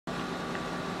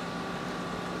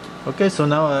Okay, so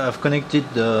now I've connected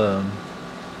the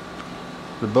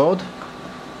board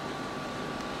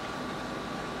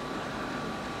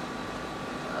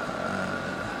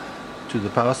to the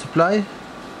power supply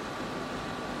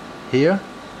here,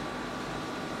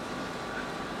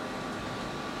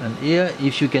 and here,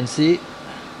 if you can see,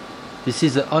 this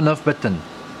is the on-off button,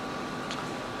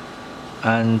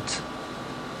 and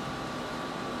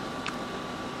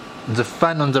the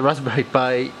fan on the Raspberry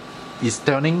Pi is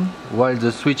turning while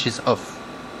the switch is off.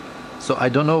 So I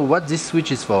don't know what this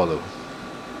switch is for though.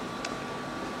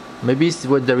 Maybe it's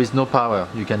when there is no power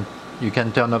you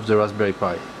can turn off the Raspberry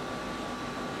Pi.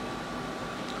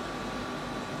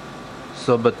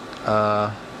 So but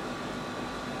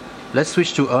let's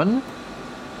switch to on.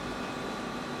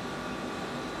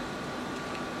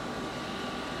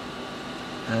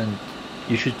 And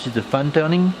you should see the fan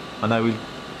turning, and I will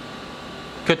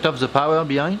cut off the power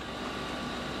behind.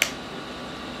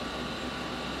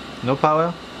 No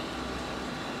power,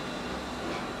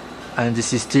 and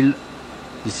this is still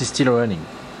running.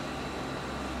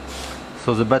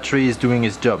 So the battery is doing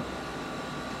its job,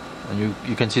 and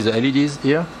you can see the LEDs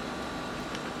here.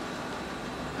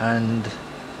 And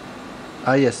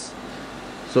yes,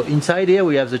 so inside here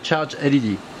we have the charge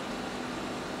LED.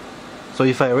 So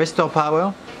if I restore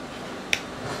power,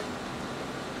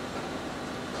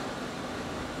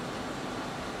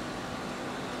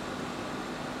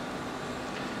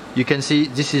 you can see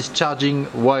this is charging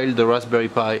while the Raspberry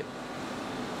Pi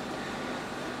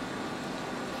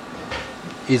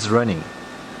is running.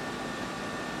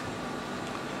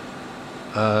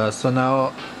 So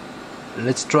now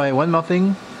let's try one more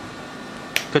thing.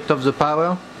 Cut off the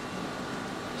power.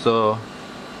 So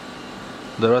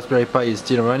the Raspberry Pi is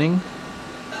still running.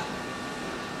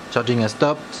 Charging has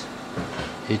stopped.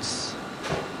 It's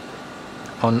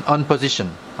on position,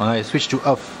 and I switch to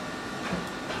off.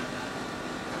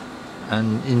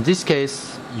 And in this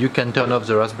case, you can turn off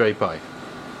the Raspberry Pi.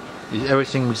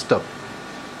 Everything will stop.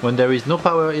 When there is no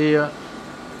power here,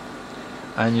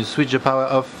 and you switch the power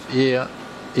off here,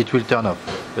 it will turn off.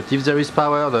 But if there is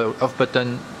power, the off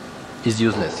button is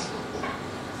useless.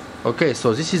 Okay,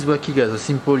 so this is working as a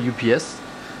simple UPS.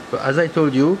 But as I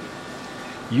told you,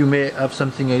 you may have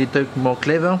something a little more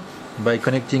clever by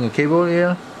connecting a cable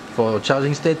here for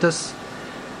charging status,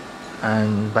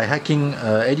 and by hacking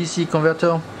a ADC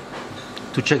converter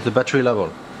to check the battery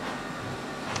level.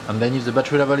 And then if the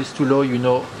battery level is too low, you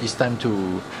know it's time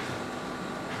to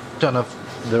turn off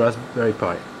the Raspberry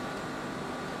Pi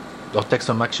or take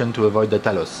some action to avoid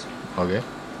data loss. Okay,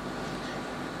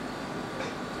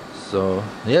 so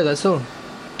yeah, that's all.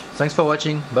 Thanks for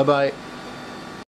watching. Bye bye.